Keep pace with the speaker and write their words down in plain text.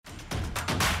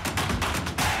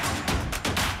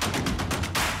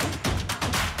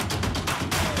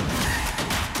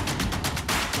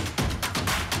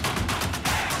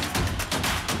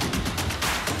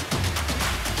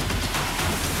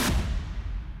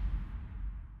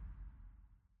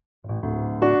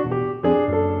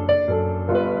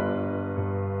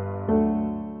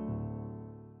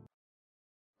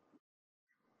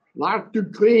L'Arc du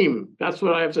Crime. That's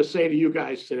what I have to say to you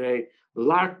guys today.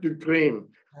 L'Arc du Crime.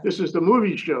 This is the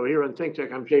movie show here on Think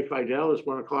Tech. I'm Jay Fidel. It's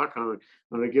 1 o'clock on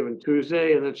a given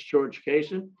Tuesday, and that's George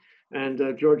Kaysen. And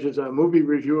George is a movie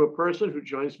reviewer person who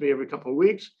joins me every couple of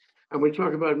weeks. And we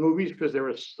talk about movies because there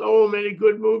are so many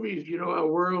good movies. You know, our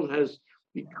world has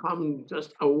become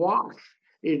just awash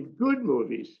in good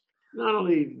movies, not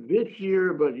only this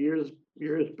year, but years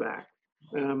back.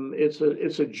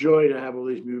 It's a joy to have all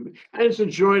these movies, and it's a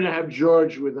joy to have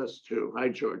George with us too. Hi,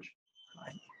 George.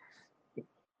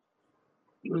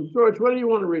 George, what do you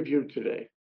want to review today?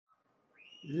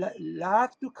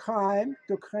 L'Art du Crime,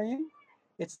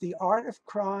 It's the Art of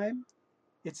Crime.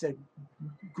 It's a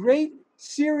great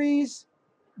series,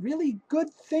 really good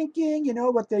thinking. You know,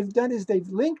 what they've done is they've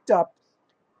linked up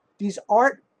these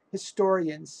art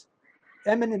historians,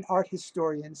 eminent art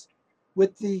historians,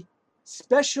 with the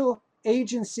special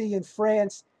agency in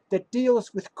France that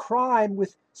deals with crime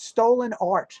with stolen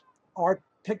art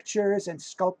pictures and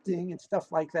sculpting and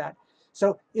stuff like that.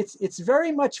 So it's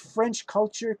very much French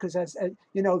culture because as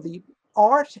you know, the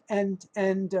art and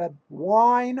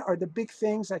wine are the big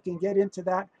things. I can get into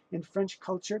that in French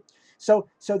culture. So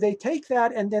they take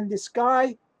that, and then this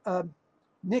guy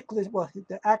Nicholas, well,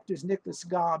 the actor's Nicholas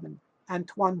Gobb and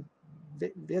Antoine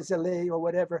Vézelay or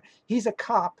whatever. He's a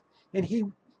cop, and he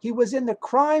was in the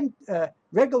crime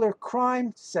regular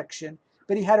crime section,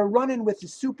 but he had a run-in with the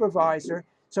supervisor,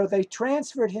 so they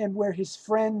transferred him where his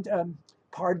friend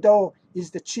Pardo is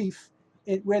the chief,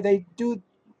 where they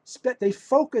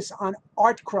focus on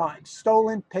art crimes,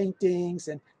 stolen paintings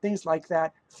and things like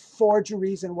that,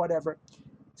 forgeries and whatever.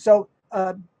 So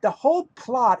the whole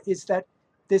plot is that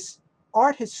this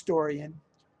art historian,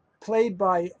 played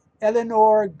by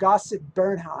Eleanor Gossett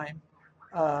Bernheim,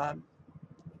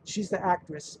 she's the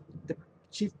actress, the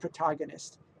chief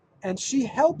protagonist, and she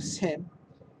helps him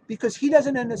because he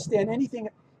doesn't understand anything.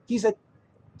 He's a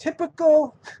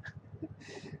typical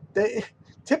the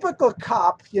typical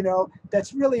cop, you know,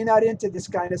 that's really not into this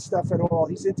kind of stuff at all.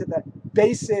 He's into the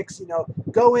basics, you know,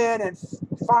 go in and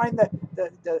find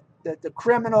the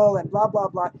criminal and blah blah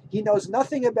blah. He knows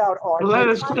nothing about art. Well, that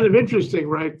is kind of interesting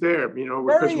right there, you know,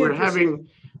 because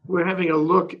we're having a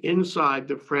look inside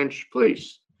the French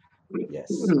police. Yes.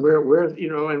 We're you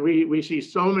know, and we see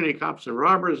so many cops and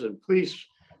robbers and police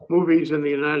movies in the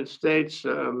United States.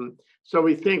 So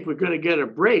we think we're going to get a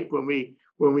break when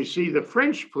we see the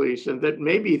French police, and that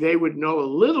maybe they would know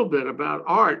a little bit about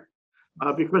art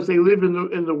because they live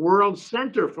in the world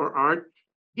center for art.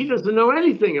 He doesn't know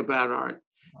anything about art,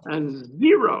 and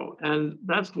zero. And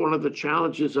that's one of the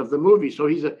challenges of the movie. So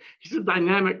he's a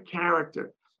dynamic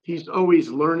character. He's always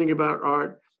learning about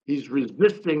art. He's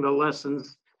resisting the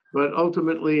lessons, but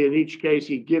ultimately, in each case,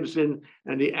 he gives in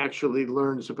and he actually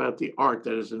learns about the art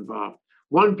that is involved.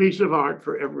 One piece of art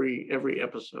for every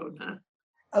episode. Huh?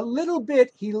 A little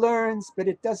bit he learns, but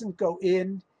it doesn't go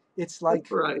in. It's like,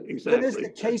 right, exactly. As the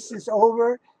case is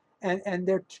over, and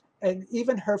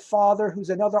even her father, who's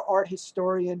another art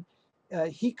historian,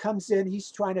 he comes in.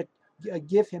 He's trying to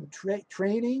give him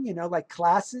training, you know, like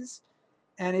classes,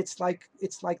 and it's like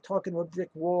talking to a brick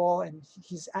wall. And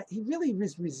he really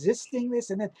is resisting this.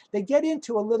 And then they get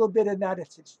into a little bit of that.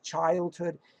 It's his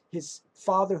childhood. His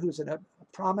father, who's a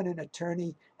prominent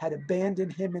attorney, had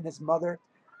abandoned him and his mother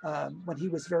when he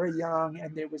was very young,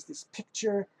 and there was this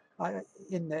picture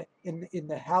in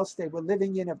the house they were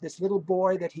living in of this little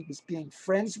boy that he was being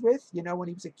friends with. You know, when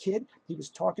he was a kid, he was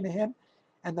talking to him,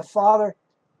 and the father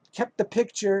kept the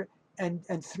picture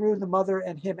and threw the mother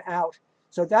and him out.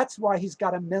 So that's why he's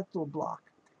got a mental block.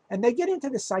 And they get into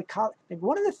the psychology. And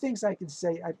one of the things I can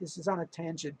say, this is on a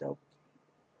tangent though,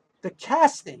 the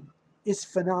casting is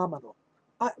phenomenal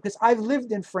because I've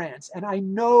lived in France and I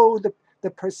know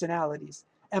the personalities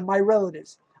and my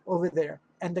relatives over there,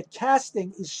 and the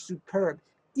casting is superb.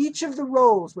 Each of the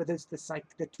roles, whether it's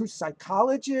the two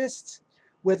psychologists,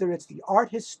 whether it's the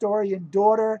art historian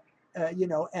daughter, you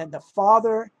know, and the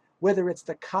father, whether it's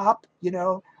the cop, you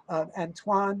know,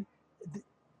 Antoine,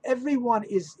 everyone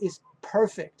is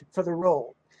perfect for the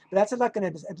role. But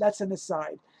that's an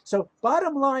aside. So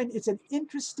bottom line, it's an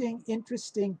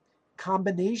interesting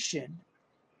combination,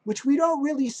 which we don't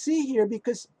really see here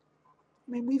because,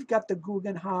 I mean, we've got the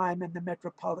Guggenheim and the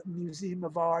Metropolitan Museum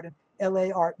of Art and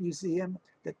LA Art Museum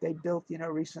that they built, you know,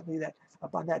 recently, that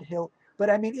up on that hill. But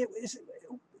I mean,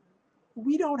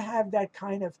 we don't have that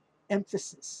kind of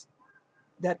emphasis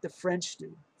that the French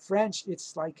do. French,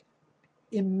 it's like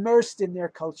immersed in their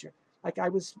culture. Like I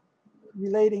was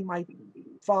relating my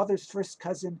father's first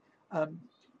cousin,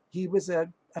 he was a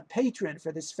patron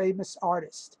for this famous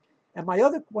artist. And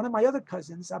one of my other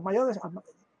cousins,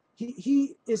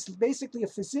 he is basically a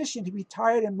physician. He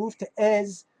retired and moved to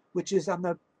Aise, which is on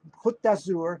the Côte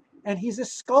d'Azur, and he's a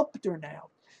sculptor now.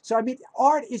 So I mean,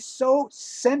 art is so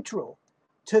central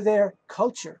to their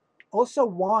culture. Also,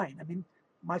 wine. I mean,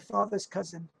 my father's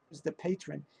cousin was the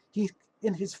patron. He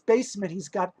in his basement, he's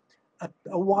got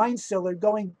a wine cellar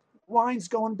wines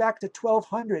going back to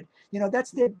 1200. You know,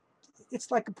 that's their.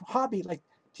 It's like a hobby. Like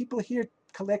people here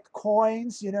collect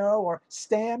coins, you know, or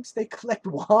stamps. They collect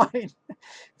wine. Now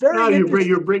Very you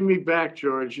interesting. bring me back,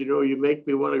 George. You know, you make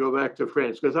me want to go back to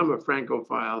France because I'm a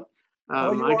Francophile.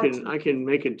 Oh, you are too. I can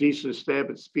make a decent stab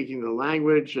at speaking the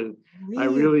language, and I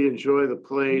Really? really enjoy the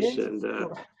place. Yes, And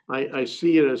for- I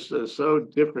see it as so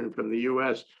different from the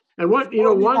U.S. And what you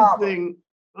know, formidable.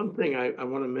 one thing I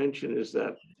want to mention is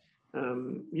that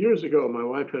years ago, my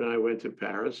wife and I went to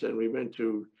Paris, and we went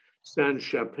to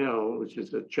Sainte-Chapelle, which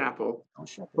is a chapel Oh,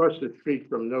 Shepherd. across the street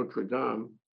from Notre Dame.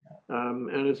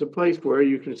 And it's a place where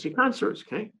you can see concerts,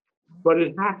 okay? But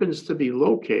it happens to be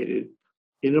located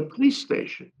in a police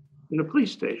station, in a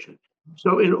police station.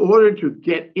 So in order to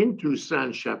get into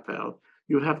Sainte-Chapelle,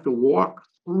 you have to walk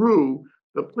through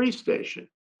the police station.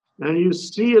 And you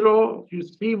see it all. You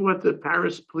see what the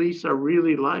Paris police are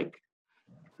really like.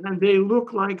 And they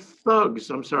look like thugs.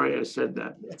 I'm sorry I said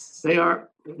that. Yes. They are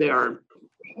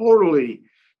totally,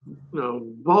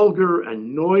 vulgar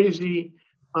and noisy,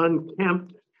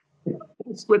 unkempt.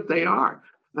 That's what they are.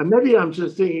 And maybe I'm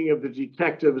just thinking of the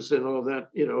detectives and all that.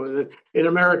 In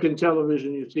American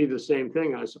television, you see the same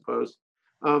thing, I suppose.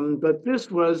 But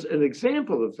this was an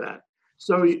example of that.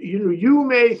 So you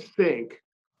may think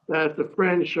that the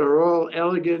French are all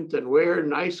elegant and wear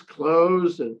nice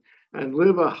clothes and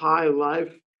live a high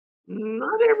life.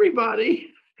 Not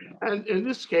everybody. And in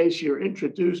this case, you're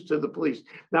introduced to the police.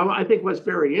 Now, I think what's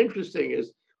very interesting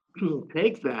is to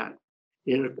take that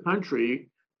in a country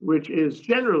which is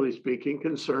generally speaking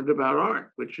concerned about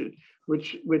art, which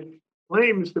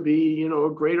claims to be, a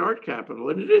great art capital,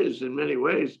 and it is in many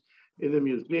ways in the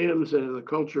museums and in the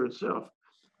culture itself.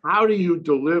 How do you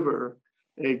deliver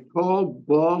a tall,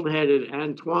 bald-headed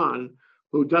Antoine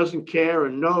who doesn't care or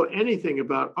know anything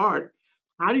about art?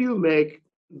 How do you make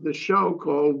the show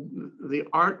called The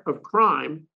Art of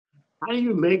Crime? How do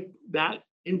you make that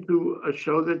into a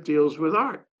show that deals with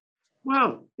art?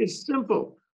 Well, it's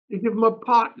simple. You give them a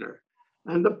partner,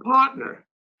 and the partner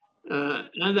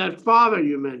and that father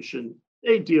you mentioned,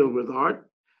 they deal with art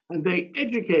and they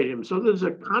educate him. So there's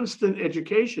a constant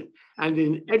education. And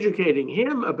in educating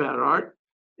him about art,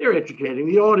 they're educating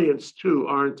the audience too,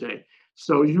 aren't they?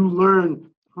 So you learn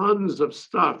tons of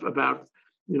stuff about,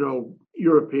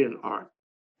 European art.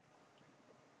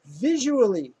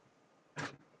 Visually,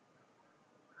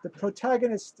 the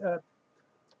protagonist,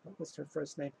 what was her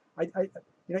first name?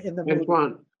 In the movie,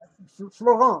 Antoine.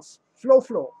 Florence,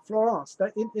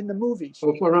 that in the movie,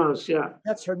 Oh, Florence, yeah.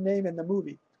 that's her name in the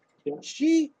movie. Yeah.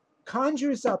 She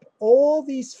conjures up all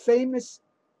these famous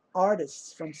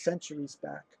artists from centuries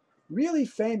back, really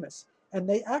famous, and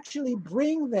they actually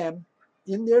bring them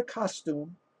in their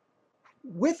costume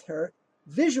with her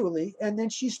visually, and then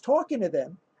she's talking to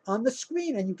them on the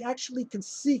screen, and you actually can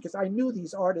see, because I knew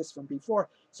these artists from before,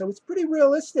 so it's pretty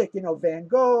realistic. Van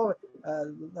Gogh,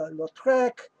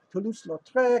 Lautrec,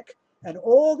 Toulouse-Lautrec, and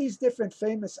all these different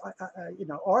famous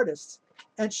artists.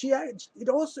 And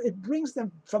it brings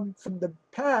them from the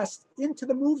past into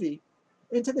the movie,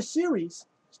 into the series,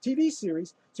 TV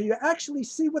series, so you actually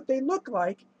see what they look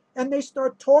like, and they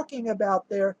start talking about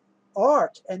their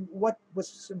art and what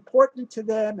was important to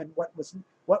them and what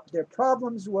their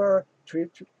problems were,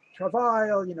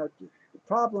 travail,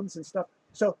 problems and stuff.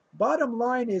 So bottom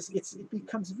line is it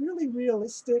becomes really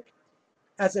realistic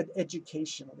as an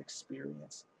educational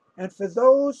experience. And for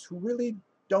those who really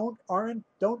don't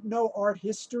know art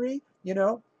history,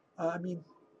 I mean,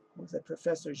 what was that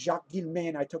professor Jacques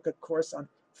Guilmain? I took a course on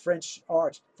French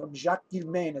art from Jacques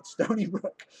Guilmain at Stony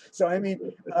Brook. So I mean,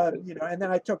 and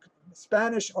then I took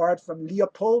Spanish art from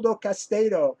Leopoldo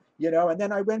Castedo, and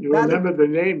then I went You back. remember the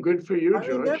name. Good for you, I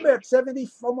George. remember at 70,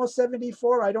 almost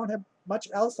 74, I don't have much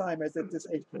Alzheimer's at this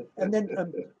age. And then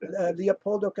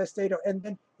Leopoldo Castedo. And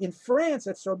then in France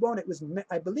at Sorbonne,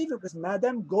 I believe it was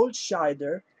Madame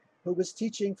Goldscheider who was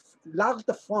teaching L'Art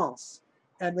de France.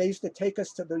 And they used to take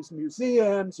us to those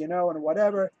museums, and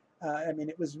whatever. I mean,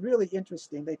 it was really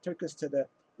interesting. They took us to the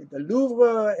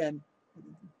Louvre, and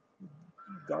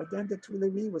Gardin de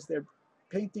Tuileries was their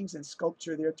paintings and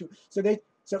sculpture there too.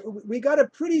 So we got a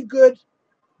pretty good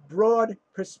broad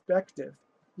perspective.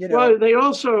 Well, they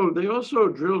also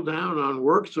drill down on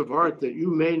works of art that you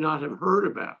may not have heard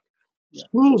about. Yeah.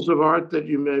 schools of art that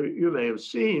you may have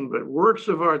seen, but works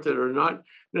of art that are not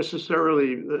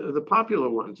necessarily the popular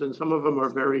ones, and some of them are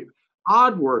very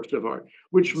odd works of art,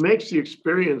 which makes the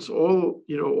experience all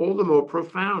the more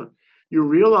profound. You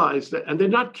realize that, and they're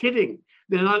not kidding;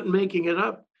 they're not making it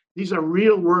up. These are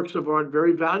real works of art,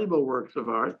 very valuable works of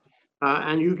art,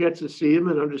 and you get to see them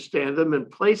and understand them and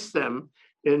place them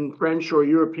in French or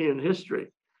European history.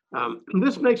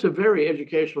 This makes a very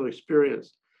educational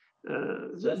experience.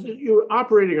 You're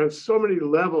operating on so many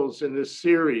levels in this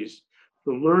series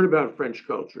to learn about French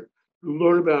culture, to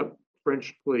learn about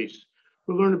French police,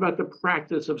 to learn about the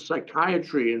practice of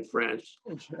psychiatry in France,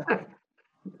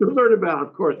 to learn about,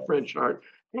 of course, French art,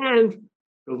 and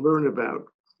to learn about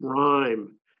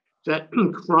crime, that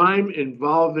crime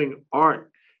involving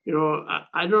art.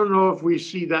 I don't know if we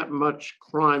see that much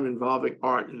crime involving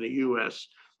art in the U.S.,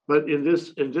 but in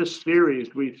this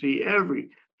series, we see every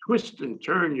twist and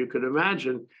turn you could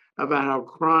imagine about how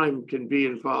crime can be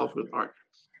involved with art.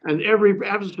 And every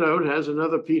episode has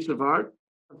another piece of art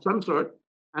of some sort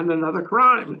and another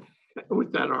crime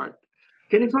with that art.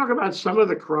 Can you talk about some of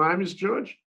the crimes,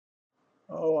 George?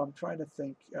 Oh, I'm trying to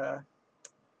think.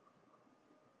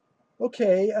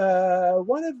 Okay,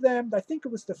 one of them, I think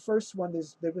it was the first one.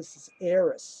 There was this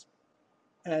heiress,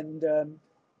 and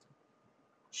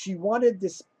she wanted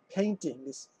this painting,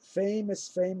 this famous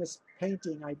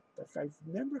painting. If I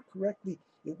remember correctly,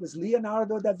 it was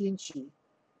Leonardo da Vinci,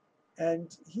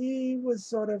 and he was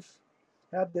sort of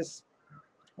had this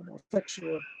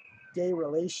homosexual gay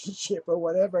relationship or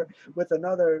whatever with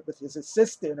his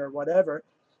assistant or whatever.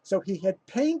 So he had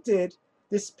painted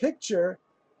this picture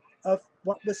of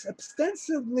what was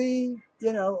ostensibly,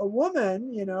 a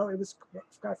woman, it was,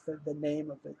 I forgot the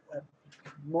name of it,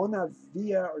 Mona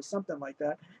Via or something like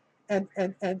that. And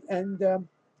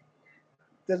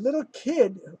the little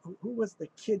kid, who was the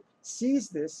kid, sees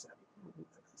this,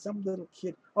 some little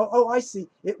kid. Oh, I see.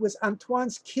 It was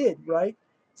Antoine's kid, right?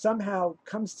 Somehow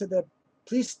comes to the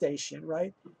police station,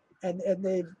 right? And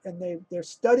they're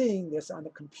studying this on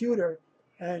the computer,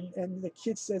 and the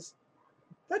kid says,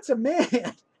 "That's a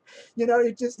man."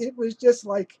 It was just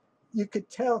like you could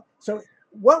tell. So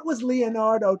what was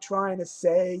Leonardo trying to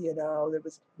say? It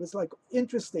was like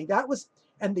interesting. That was,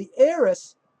 and the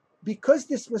heiress, because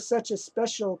this was such a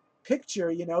special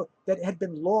picture, that had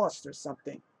been lost or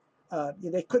something.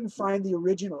 They couldn't find the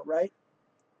original, right?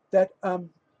 That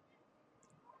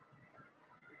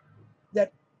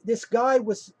that this guy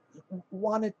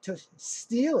wanted to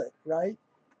steal it, right?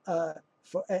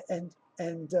 For and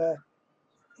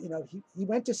he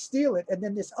went to steal it, and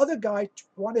then this other guy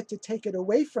wanted to take it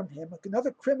away from him, like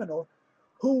another criminal,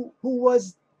 who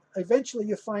was, eventually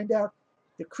you find out,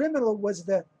 the criminal was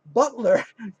the butler.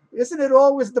 Isn't it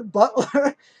always the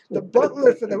butler? The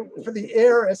butler for the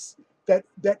heiress that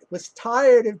was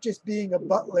tired of just being a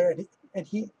butler,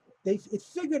 it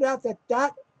figured out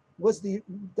that was the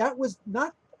that was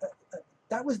not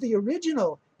that was the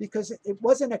original, because it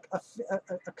wasn't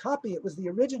a copy, it was the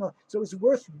original. So it was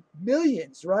worth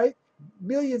millions, right?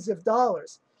 Millions of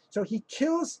dollars. So he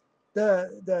kills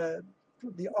the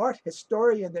art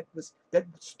historian was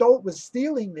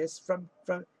stealing this from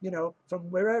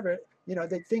wherever,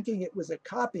 they thinking it was a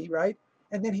copy, right?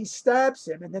 And then he stabs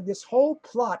him, and then this whole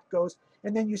plot goes,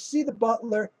 and then you see the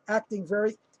butler acting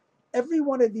every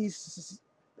one of these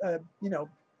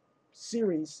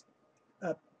series,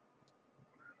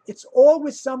 it's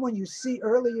always someone you see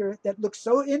earlier that looks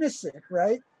so innocent,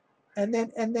 right? And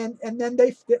then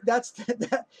that's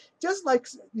that, just like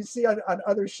you see on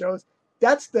other shows,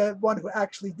 that's the one who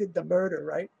actually did the murder,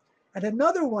 right? And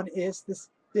another one is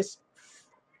this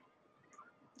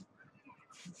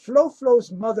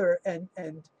Flo's mother and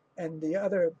the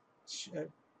other uh,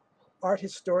 art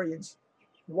historian's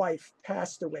wife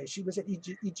passed away. She was an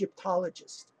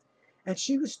Egyptologist, and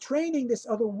she was training this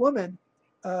other woman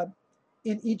uh,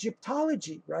 in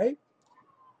Egyptology, right?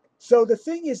 So the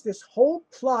thing is, this whole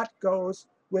plot goes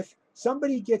with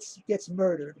somebody gets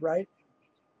murdered, right?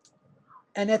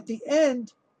 And at the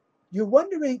end, you're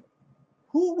wondering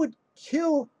who would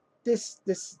kill this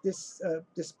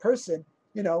person,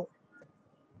 you know.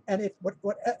 And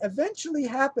what eventually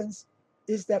happens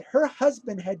is that her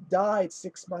husband had died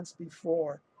 6 months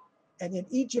before, and in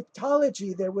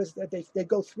Egyptology there was that they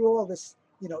go through all this,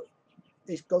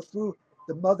 they go through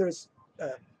the mother's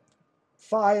uh,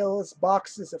 files,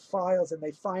 boxes of files, and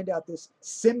they find out this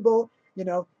symbol,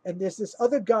 and there's this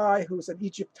other guy who's an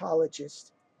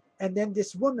Egyptologist, and then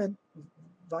this woman,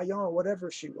 Vaillant,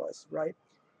 whatever she was, right?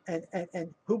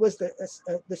 And who was the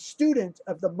student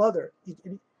of the mother.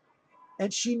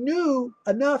 And she knew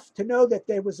enough to know that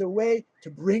there was a way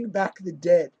to bring back the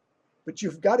dead. but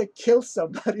you've got to kill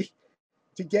somebody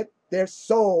to get their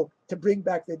soul to bring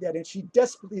back the dead. And she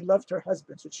desperately loved her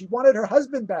husband, so she wanted her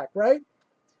husband back, right?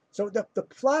 So the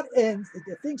plot ends,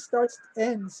 the thing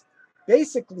ends.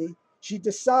 Basically, she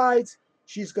decides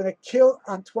she's going to kill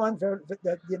Antoine,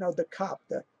 the cop,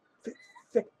 the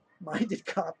thick-minded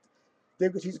cop.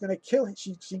 She's going to kill him.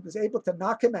 She was able to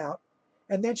knock him out.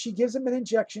 And then she gives him an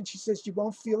injection. She says, you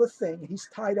won't feel a thing. He's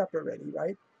tied up already,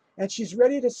 right? And she's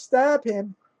ready to stab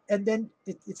him. And then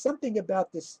it's something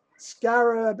about this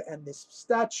scarab and this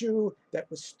statue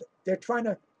they're trying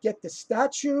to get the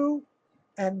statue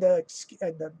and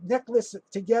the necklace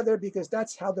together, because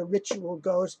that's how the ritual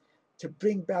goes to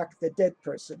bring back the dead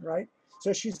person, right?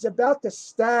 So she's about to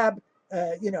stab,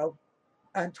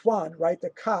 Antoine, right,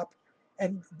 the cop,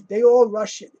 and they all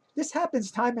rush it. This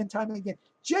happens time and time again.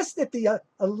 Just at the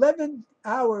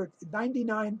 11-hour,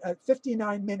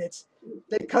 59 minutes,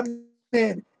 they come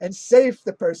in and save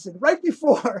the person right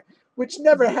before, which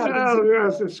never happens. Oh,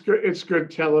 yes, it's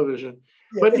good television.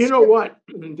 Yeah, But you know good. what?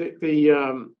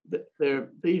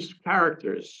 These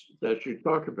characters that you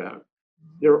talk about,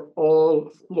 they're all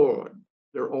flawed.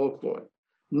 They're all flawed.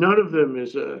 None of them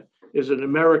is an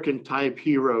American type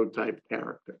hero type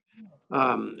character.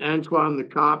 Antoine the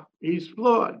cop, he's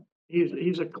flawed.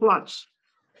 He's a klutz.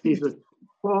 He's a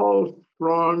tall,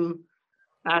 strong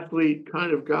athlete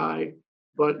kind of guy,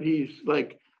 but he's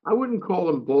like, I wouldn't call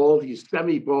him bald. He's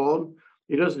semi-bald.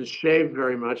 He doesn't shave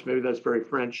very much. Maybe that's very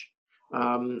French.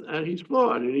 And he's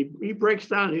flawed, and he breaks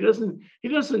down. He doesn't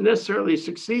necessarily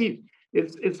succeed.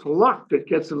 It's luck that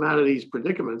gets him out of these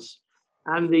predicaments.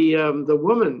 And the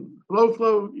woman,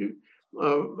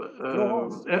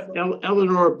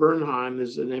 Eleanor Bernheim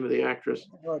is the name of the actress.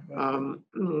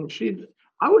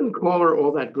 I wouldn't call her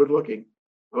all that good looking.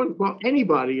 I wouldn't call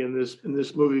anybody in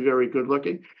this movie very good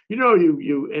looking.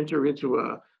 You enter into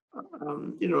a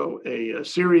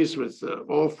series with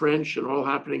all French and all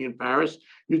happening in Paris.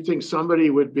 You'd think somebody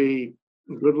would be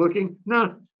good looking.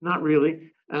 No, not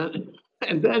really. And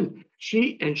then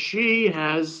she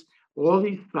has all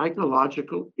these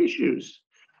psychological issues,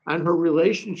 and her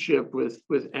relationship with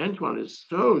Antoine is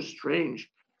so strange.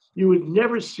 You would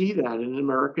never see that in an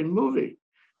American movie.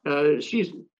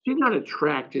 She's not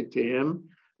attracted to him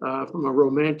from a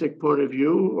romantic point of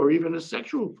view or even a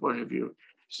sexual point of view.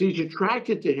 She's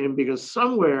attracted to him because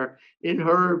somewhere in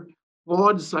her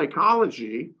flawed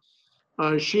psychology,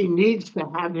 she needs to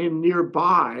have him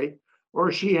nearby,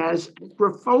 or she has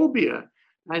acrophobia,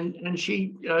 and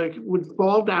she would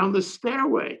fall down the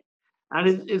stairway.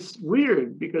 And it's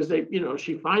weird because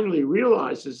she finally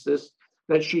realizes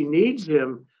that she needs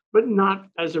him, but not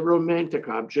as a romantic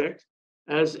object,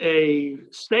 as a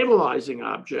stabilizing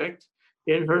object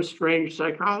in her strange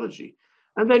psychology.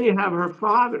 And then you have her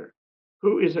father,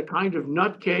 who is a kind of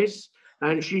nutcase,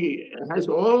 and she has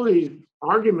all these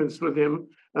arguments with him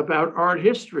about art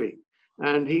history.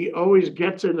 And he always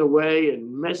gets in the way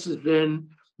and messes in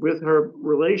with her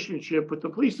relationship with the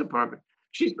police department.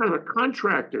 She's kind of a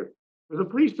contractor for the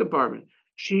police department.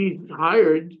 She's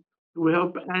hired to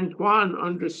help Antoine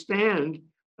understand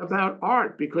about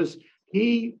art because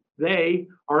they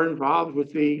are involved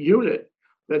with the unit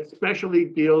that specially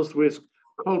deals with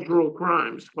cultural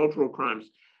crimes.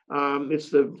 It's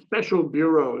the Special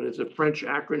Bureau, and it's a French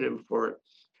acronym for it.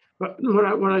 But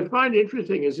what I find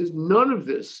interesting is none of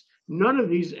these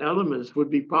elements would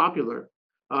be popular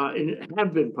and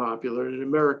have been popular in an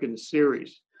American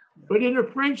series. But in a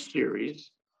French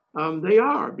series, they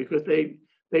are, because they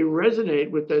resonate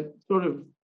with that sort of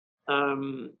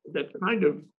that kind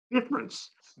of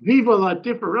difference. Vive la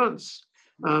différence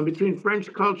between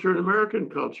French culture and American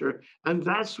culture. And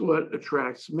that's what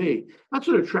attracts me. That's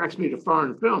what attracts me to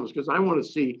foreign films, because I want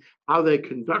to see how they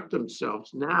conduct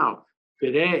themselves now,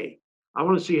 today. I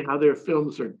want to see how their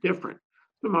films are different.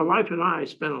 So my wife and I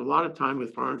spend a lot of time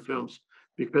with foreign films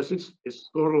because it's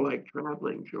sort of like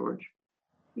traveling, George.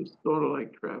 It's sort of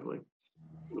like traveling.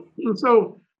 And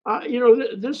so,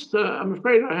 I'm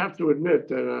afraid I have to admit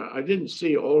that I didn't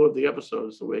see all of the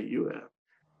episodes the way you have.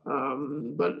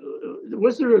 But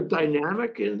was there a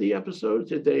dynamic in the episodes?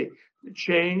 Did they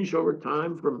change over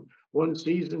time from one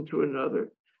season to another?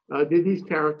 Did these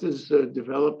characters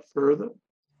develop further?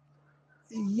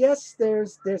 Yes,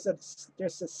 there's a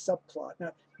subplot.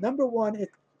 Now, number one,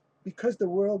 because the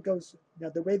world goes,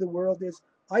 the way the world is,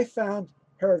 I found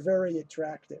her very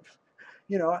attractive.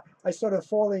 I started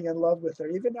falling in love with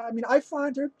her. I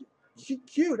find her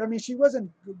cute. She wasn't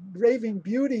raving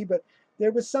beauty, but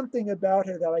there was something about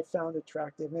her that I found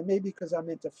attractive, and maybe because I'm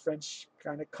into French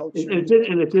kind of culture. And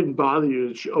it didn't bother you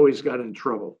that she always got in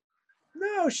trouble.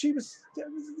 No, it was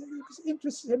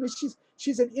interesting. I mean,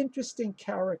 she's an interesting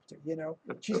character, you know.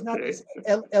 She's not Okay. this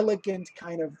elegant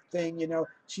kind of thing, you know.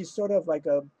 She's sort of like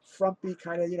a frumpy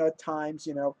kind of, you know, at times,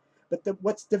 you know. But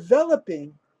what's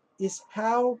developing is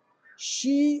how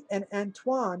she and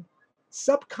Antoine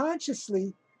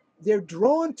subconsciously they're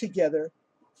drawn together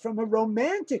from a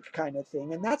romantic kind of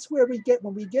thing, and that's where we get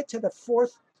when we get to the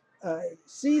fourth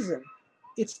season.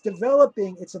 It's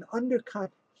developing. It's an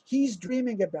undercurrent. He's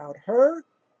dreaming about her,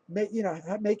 you know,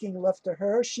 making love to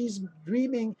her. She's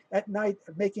dreaming at night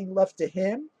of making love to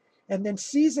him. And then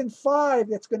season 5,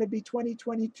 that's going to be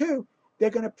 2022, they're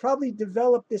going to probably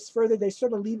develop this further. They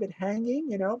sort of leave it hanging,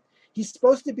 you know. He's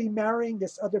supposed to be marrying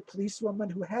this other policewoman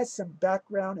who has some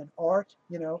background in art,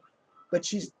 you know, but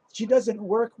she doesn't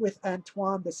work with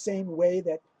Antoine the same way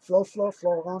that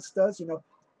Florence does, you know,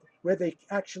 where they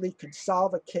actually can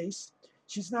solve a case.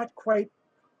 She's not quite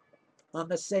on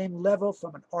the same level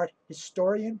from an art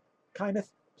historian kind of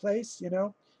place, you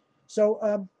know.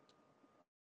 So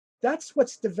that's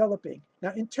what's developing.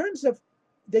 Now, in terms of,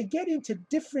 they get into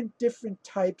different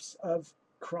types of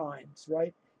crimes,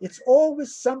 right? It's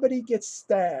always somebody gets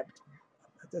stabbed.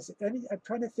 Does it any? I'm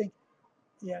trying to think.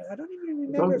 Yeah, I don't even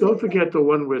remember Don't forget the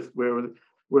one with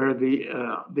where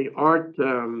the art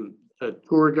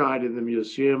tour guide in the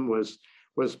museum was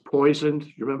poisoned.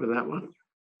 You remember that one?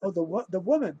 oh, the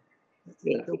woman.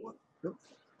 Yeah. The,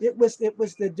 it was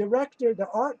the director, the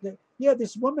art. Yeah,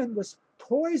 this woman was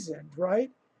poisoned,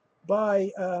 right?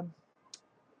 By I'm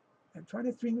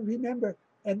trying to remember.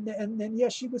 And then yeah,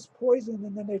 she was poisoned,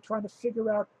 and then they're trying to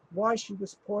figure out why she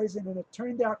was poisoned, and it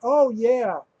turned out, oh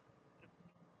yeah,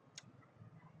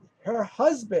 her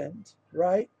husband,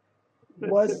 right,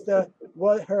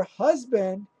 her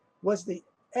husband was the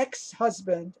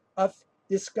ex-husband of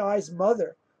this guy's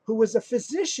mother, who was a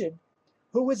physician,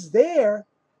 who was there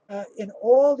in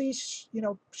all these, you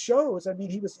know, shows. I mean,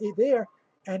 he was there,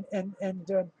 and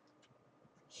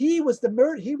he was the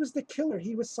murder. He was the killer.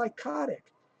 He was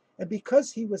psychotic, and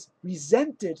because he was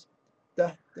resented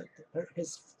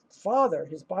his father,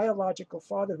 his biological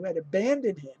father, who had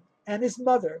abandoned him, and his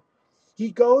mother, he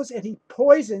goes and he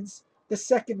poisons the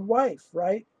second wife,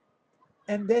 right?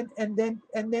 And then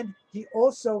he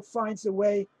also finds a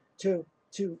way to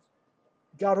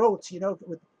garrot, you know,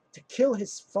 to kill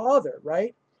his father,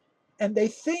 right? And they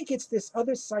think it's this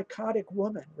other psychotic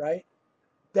woman, right?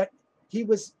 That he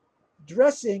was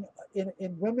dressing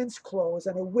in women's clothes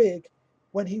and a wig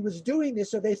when he was doing this.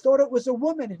 So they thought it was a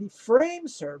woman, and he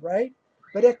frames her, right?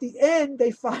 But at the end,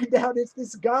 they find out it's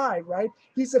this guy, right?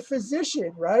 He's a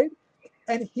physician, right?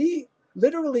 And he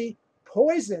literally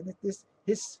poisoned his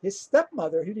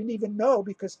stepmother, who didn't even know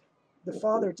because the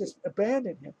father just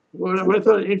abandoned him. What I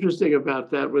thought interesting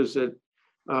about that was that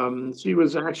she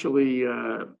was actually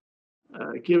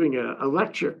giving a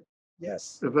lecture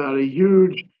Yes. about a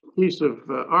huge piece of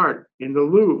art in the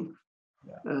Louvre.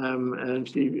 Yeah. And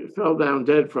she fell down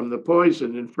dead from the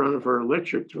poison in front of her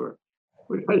lecture tour,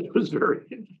 which was very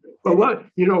interesting. But what,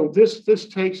 you know, this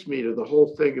takes me to the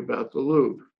whole thing about the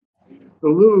Louvre. The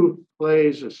Louvre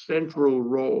plays a central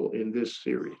role in this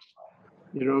series.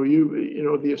 You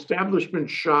know, the establishment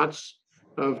shots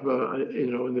of,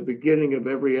 you know, in the beginning of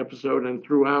every episode and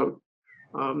throughout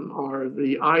are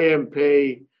the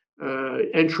IMP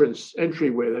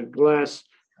entryway, that glass,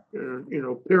 you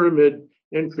know, pyramid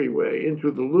entryway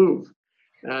into the Louvre.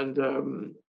 And,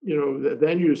 you know,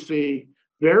 then you see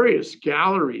various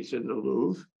galleries in the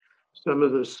Louvre, some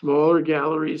of the smaller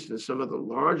galleries and some of the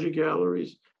larger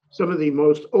galleries, some of the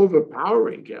most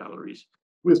overpowering galleries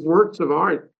with works of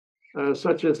art,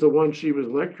 such as the one she was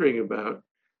lecturing about,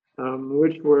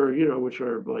 which were, you know, which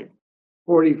are like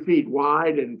 40 feet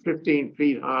wide and 15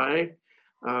 feet high.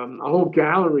 A whole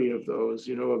gallery of those,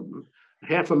 you know,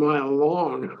 half a mile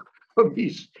long of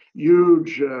these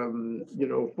huge, you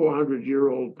know,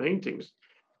 400-year-old paintings.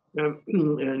 And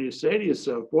you say to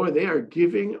yourself, boy, they are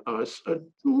giving us a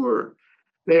tour.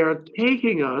 They are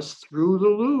taking us through the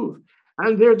Louvre,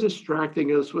 and they're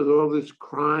distracting us with all this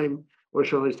crime, or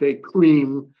shall I say,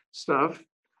 cream stuff.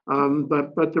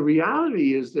 But the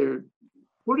reality is they're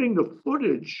putting the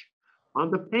footage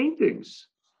on the paintings,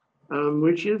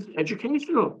 which is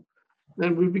educational.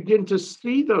 And we begin to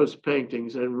see those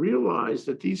paintings and realize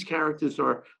that these characters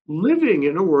are living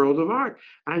in a world of art.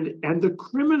 And the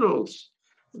criminals,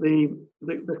 the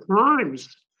crimes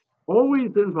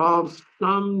always involve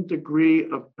some degree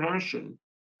of passion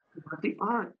about the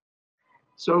art.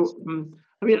 So,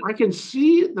 I mean, I can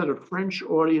see that a French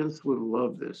audience would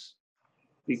love this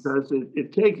because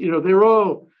it takes, you know, they're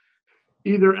all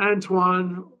either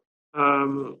Antoine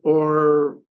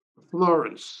or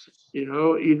Florence.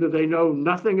 Either they know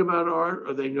nothing about art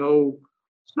or they know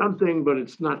something, but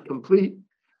it's not complete.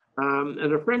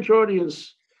 And a French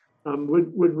audience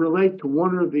would relate to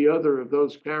one or the other of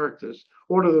those characters,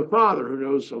 or to the father who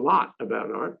knows a lot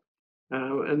about art.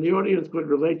 And the audience would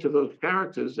relate to those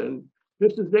characters. And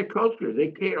this is their culture. They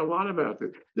care a lot about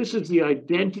it. This is the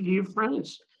identity of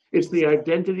France. It's the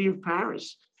identity of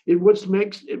Paris. What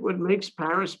makes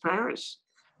Paris Paris.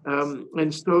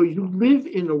 And so you live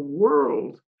in a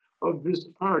world of this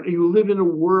art. You live in a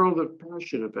world of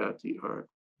passion about the art.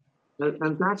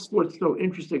 And that's what's so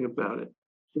interesting about it.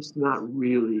 It's not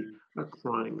really a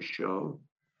crime show.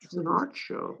 It's an art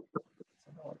show. It's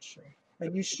an art show.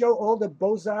 And you show all the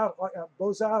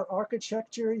Beaux-Arts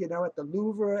architecture, at the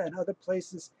Louvre and other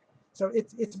places. So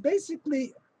it's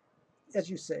basically, as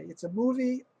you say, it's a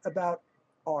movie about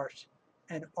art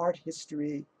and art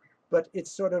history, but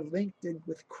it's sort of linked in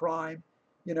with crime.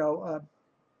 You know,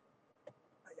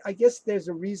 I guess there's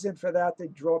a reason for that. They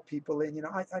draw people in.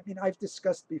 I mean, I've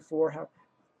discussed before how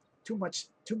too much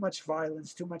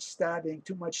violence, too much stabbing,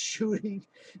 too much shooting.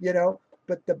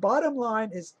 But the bottom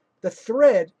line is the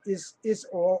thread is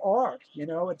all art.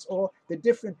 It's all the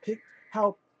different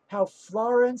how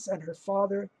Florence and her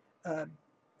father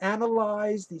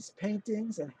analyze these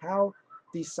paintings, and how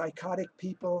these psychotic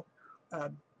people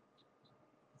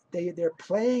they're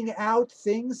playing out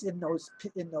things in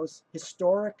those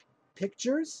historic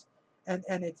pictures, and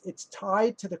it's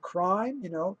tied to the crime.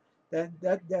 That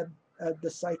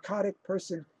the psychotic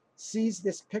person sees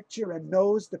this picture and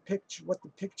knows what the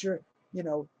picture,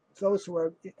 those who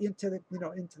are into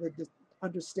the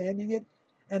understanding it,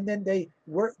 and then they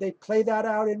play that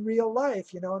out in real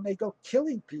life, and they go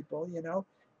killing people,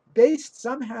 based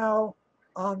somehow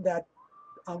on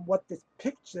what the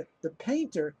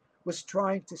painter was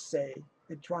trying to say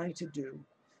and trying to do.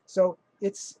 So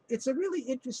it's a really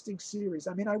interesting series.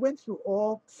 I mean, I went through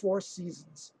all 4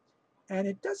 seasons, and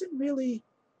it doesn't really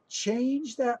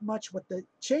change that much. What the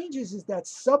changes is that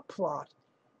subplot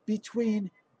between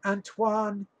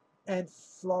Antoine and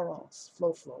Florence,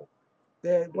 Flo.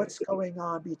 What's going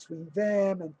on between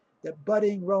them, and the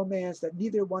budding romance that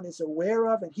neither one is aware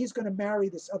of. And he's going to marry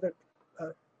this other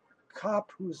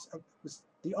cop who's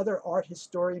the other art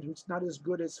historian, who's not as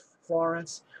good as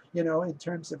Florence, in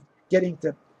terms of getting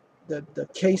the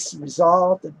case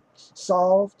resolved and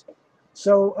solved.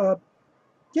 So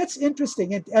gets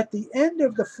interesting. And at the end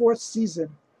of the 4th season,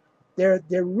 they're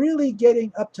really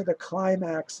getting up to the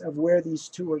climax of where these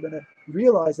two are going to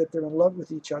realize that they're in love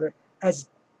with each other, as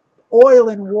oil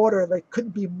and water. They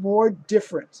couldn't be more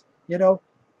different, the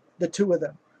two of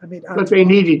them. I mean, But they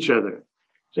need each other.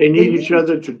 They need each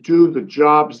other to do the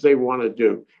jobs they want to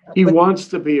do. He wants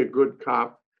to be a good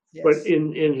cop, but yes,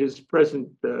 in his present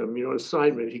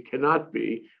assignment, he cannot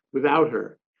be without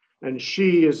her. And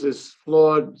she is this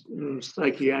flawed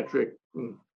psychiatric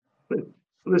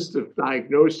list of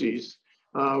diagnoses,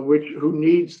 who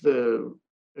needs a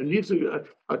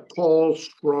tall,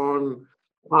 strong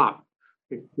cop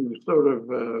to sort of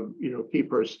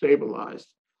keep her stabilized,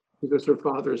 because her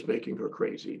father is making her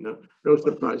crazy. No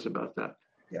surprise about that.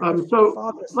 yeah,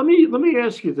 So let me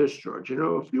ask you this, George.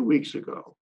 A few weeks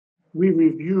ago, we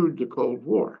reviewed the Cold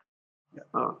War.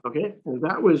 yeah. Okay, and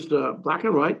that was black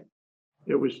and white.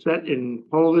 It was set in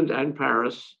Poland and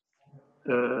Paris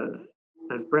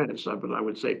and France, but I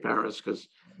would say Paris because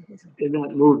in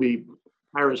that movie,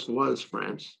 Paris was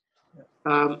France.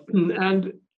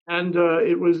 And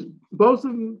it was, both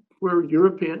of them were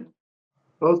European.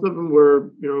 Both of them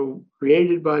were,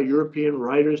 created by European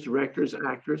writers, directors,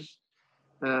 actors,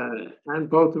 and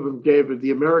both of them gave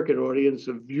the American audience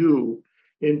a view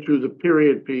into the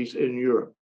period piece in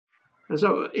Europe. And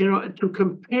so, to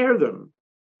compare them,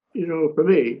 for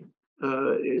me,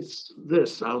 it's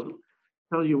this. I'll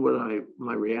tell you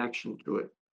my reaction to it.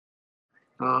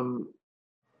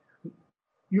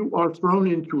 You are thrown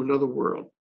into another world,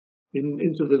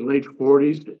 into the late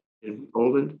 40s in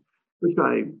Poland, which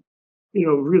I,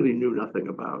 really knew nothing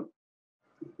about.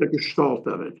 The gestalt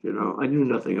of it, I knew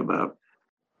nothing about.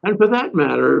 And for that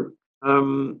matter,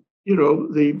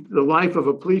 the life of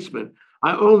a policeman,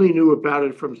 I only knew about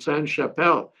it from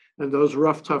Sainte-Chapelle and those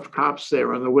rough, tough cops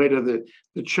there on the way to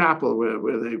the chapel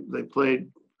where they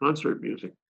played concert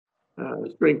music,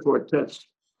 string quartets.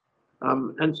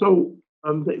 And so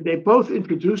they both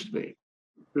introduced me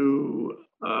to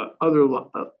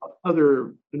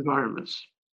other environments.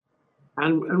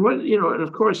 And what, and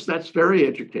of course, that's very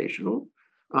educational,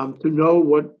 to know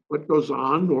what goes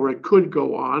on, or it could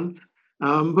go on.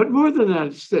 But more than that,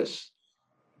 it's this.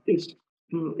 It's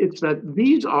that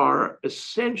these are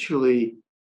essentially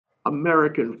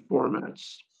American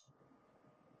formats.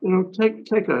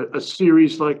 take a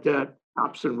series like that,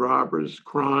 Cops and Robbers,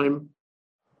 Crime.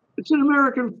 It's an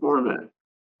American format.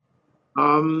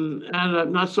 And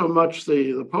not so much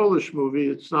the Polish movie.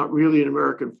 It's not really an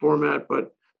American format,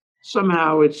 but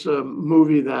somehow it's a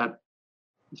movie that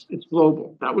it's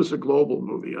global. That was a global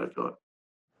movie, I thought.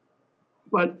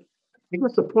 But I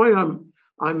guess the point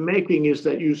I'm making is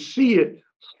that you see it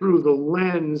through the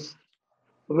lens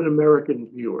of an American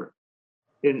viewer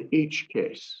in each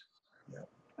case. Yeah.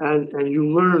 And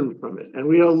you learn from it. And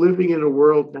we are living in a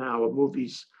world now of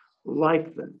movies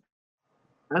like them.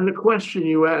 And the question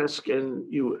you ask, and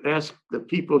you ask the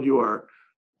people you are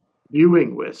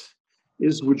viewing with,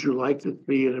 is would you like to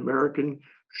be an American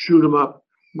shoot 'em up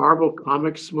Marvel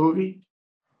Comics movie?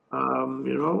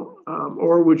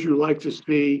 Or would you like to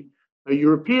see a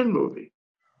European movie?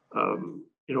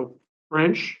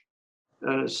 French,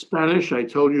 Spanish. I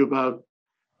told you about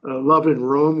Love in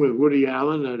Rome with Woody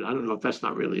Allen. And I don't know if that's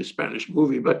not really a Spanish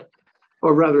movie, but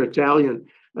or rather Italian.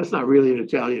 That's not really an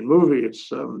Italian movie.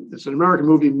 It's an American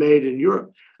movie made in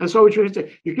Europe. And so what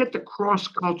you get the cross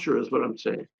culture is what I'm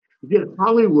saying. You get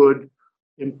Hollywood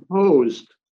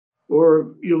imposed,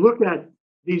 or you look at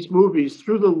these movies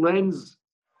through the lens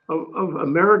of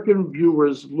American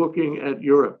viewers looking at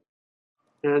Europe.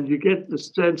 And you get the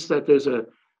sense that there's a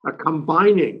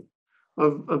combining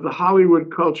of the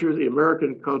Hollywood culture, the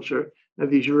American culture, and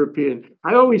these European.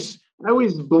 I always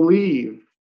believe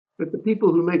that the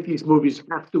people who make these movies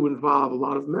have to involve a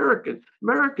lot of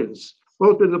Americans,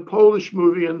 both in the Polish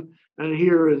movie and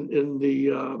here in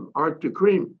the Art to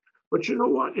Cream. But you know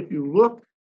what? If you look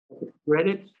at the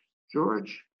credits,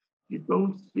 George, you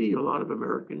don't see a lot of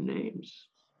American names.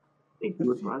 I think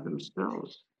do it by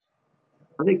themselves.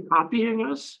 Are they copying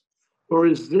us, or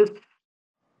is this,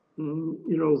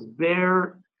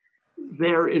 their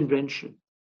invention?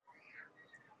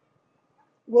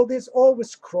 Well, there's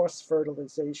always cross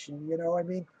fertilization. I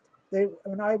mean,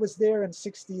 when I was there in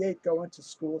 '68 going to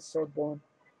school, Sorbonne,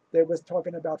 they was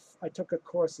talking about. I took a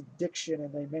course of diction,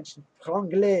 and they mentioned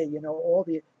franglais.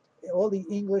 All the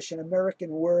English and American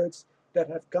words that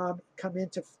have come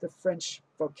into the French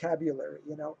vocabulary.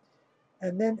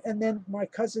 And then my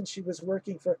cousin, she was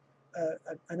working for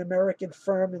an American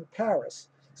firm in Paris.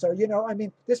 So I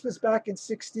mean, this was back in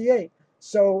 '68.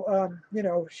 So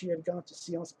she had gone to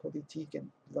Sciences Politique and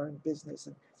learned business.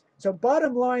 And so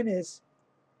bottom line is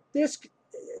this.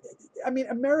 I mean,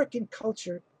 American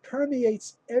culture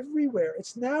permeates everywhere.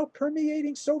 It's now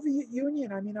permeating Soviet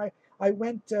Union. I mean, I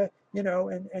went, and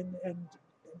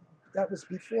that was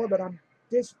before, but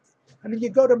this. I mean, you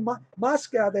go to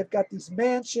Moscow, they've got these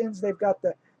mansions, they've got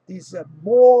these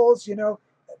malls,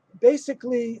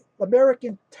 basically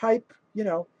American type,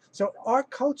 So our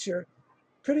culture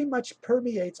pretty much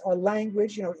permeates our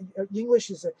language. English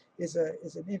is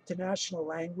an international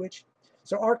language,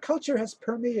 so our culture has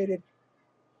permeated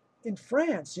in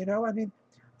France. I mean,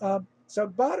 so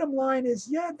bottom line is,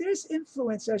 yeah, there's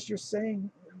influence, as you're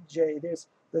saying, Jay. There's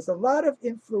a lot of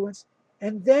influence,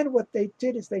 and then what they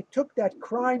did is they took that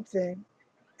crime thing,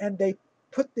 and they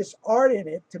put this art in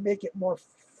it to make it more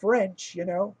French.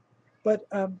 But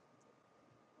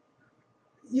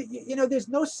there's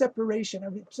no separation. I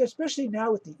mean, especially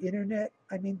now with the internet.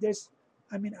 I mean,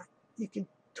 you can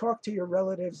talk to your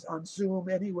relatives on Zoom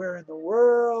anywhere in the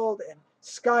world, and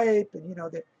Skype,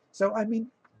 and So I mean,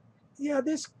 yeah,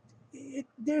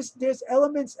 there's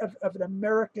elements of an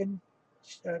American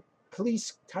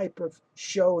police type of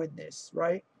show in this,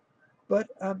 right? But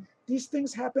these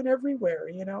things happen everywhere.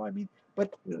 I mean,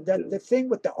 but the thing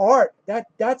with the art,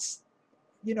 that's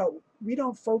we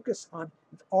don't focus on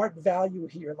art value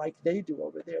here like they do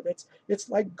over there. It's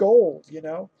like gold,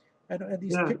 and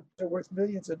these Yeah. pictures are worth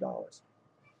millions of dollars.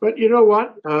 But you know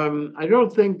what? I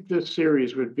don't think this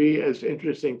series would be as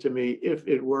interesting to me if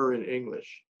it were in English.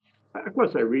 Of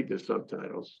course, I read the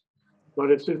subtitles,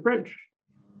 but it's in French.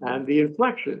 And the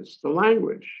inflections, the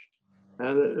language,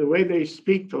 and the way they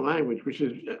speak the language, which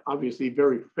is obviously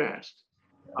very fast,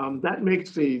 that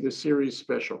makes the series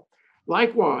special.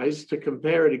 Likewise, to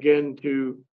compare it again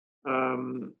to,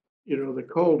 the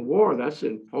Cold War, that's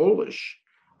in Polish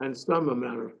and some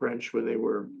amount of French when they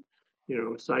were,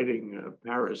 citing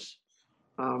Paris.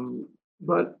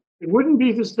 But it wouldn't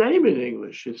be the same in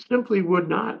English. It simply would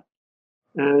not.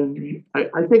 And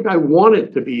I think I want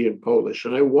it to be in Polish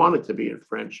and I want it to be in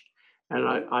French. And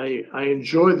I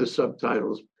enjoy the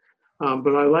subtitles,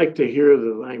 but I like to hear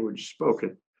the language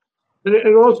spoken. And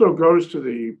it also goes to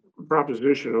the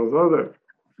proposition, although the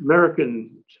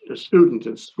American student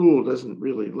in school doesn't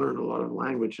really learn a lot of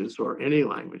languages or any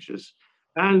languages,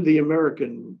 and the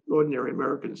ordinary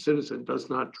American citizen does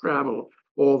not travel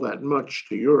all that much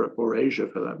to Europe or Asia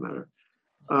for that matter.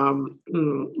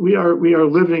 We are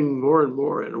living more and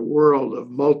more in a world of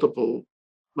multiple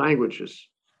languages.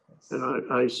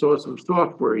 And I saw some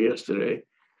software yesterday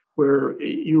where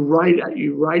you write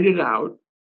it out,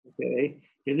 okay,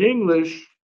 in English,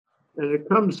 and it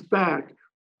comes back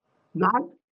not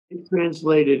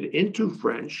translated into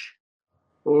French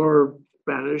or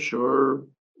Spanish or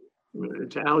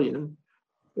Italian.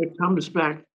 It comes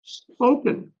back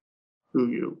spoken to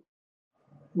you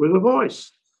with a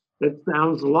voice that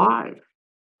sounds live.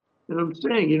 And I'm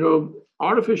saying,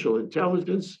 artificial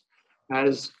intelligence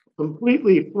has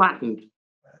completely flattened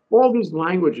all these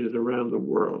languages around the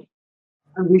world,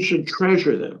 and we should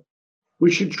treasure them. We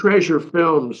should treasure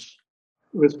films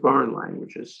with foreign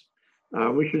languages.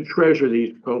 We should treasure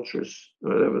these cultures,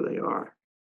 whatever they are,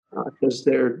 because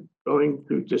they're going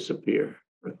to disappear.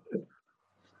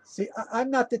 See, I'm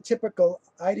not the typical,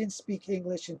 I didn't speak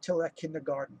English until at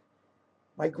kindergarten.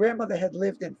 My grandmother had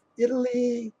lived in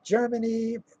Italy,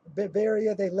 Germany,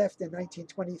 Bavaria. They left in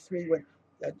 1923 when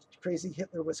that crazy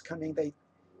Hitler was coming.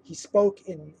 He spoke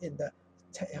in the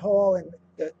hall in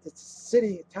the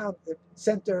city, town, the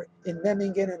center in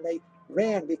Memmingen, and they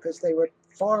ran because they were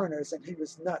foreigners and he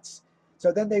was nuts.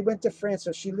 So then they went to France.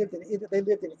 So they lived in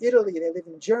Italy, they lived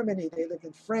in Germany, they lived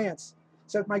in France.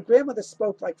 So my grandmother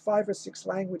spoke like 5 or 6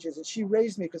 languages, and she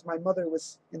raised me because my mother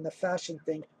was in the fashion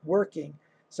thing working.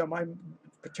 So my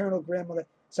paternal grandmother.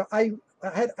 So I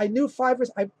knew 5 or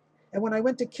and when I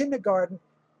went to kindergarten,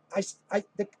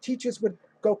 the teachers would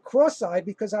go cross-eyed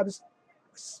because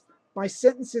my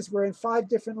sentences were in 5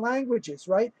 different languages,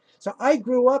 right? So I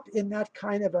grew up in that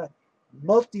kind of a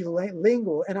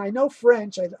multilingual, and I know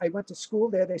French. I went to school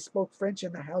there. They spoke French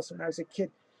in the house when I was a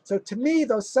kid. So to me,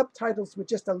 those subtitles were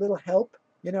just a little help,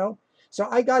 So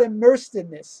I got immersed in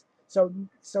this. So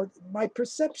my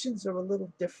perceptions are a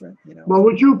little different, Well,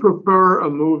 would you prefer a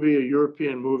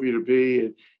European movie, to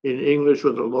be in English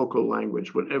or the local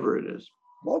language, whatever it is?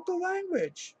 Local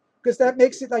language, because that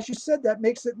makes it, as you said, that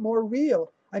makes it more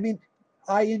real. I mean,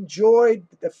 I enjoyed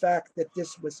the fact that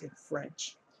this was in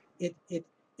French.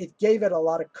 It gave it a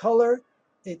lot of color.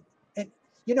 And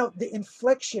the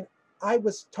inflection, I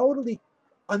was totally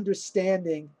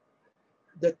understanding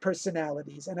the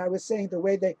personalities, and I was saying the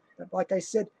way they, like I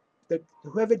said,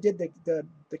 whoever did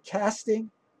the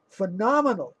casting,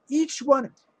 phenomenal. Each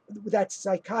one, that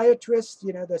psychiatrist,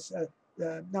 this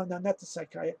no, not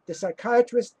the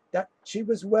psychiatrist, that she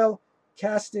was well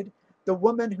casted. The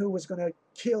woman who was going to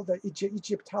kill the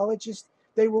Egyptologist,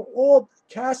 they were all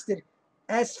casted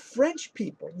as French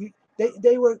people.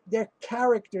 Their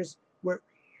characters were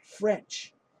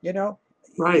French,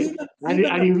 Right.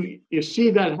 Even You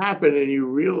see that happen, and you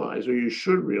realize, or you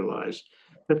should realize,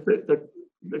 that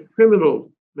the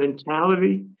criminal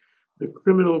mentality, the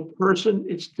criminal person,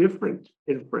 it's different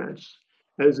in France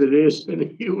as it is in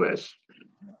the US.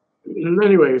 And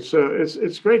anyway,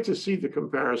 it's great to see the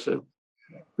comparison.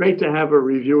 Great to have a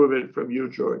review of it from you,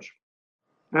 George.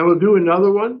 And we'll do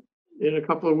another one in a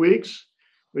couple of weeks.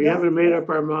 We Yeah. haven't made up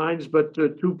our minds, but the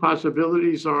 2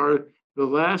 possibilities are The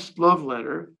Last Love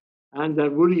Letter and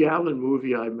that Woody Allen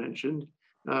movie I mentioned,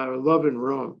 Love in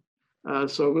Rome.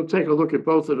 So we'll take a look at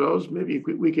both of those. Maybe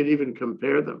we could even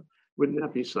compare them. Wouldn't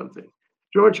that be something?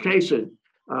 George Kaysen,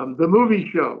 The Movie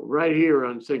Show, right here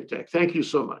on ThinkTech. Thank you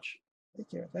so much. Take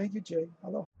care. Thank you, Jay.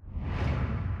 Hello.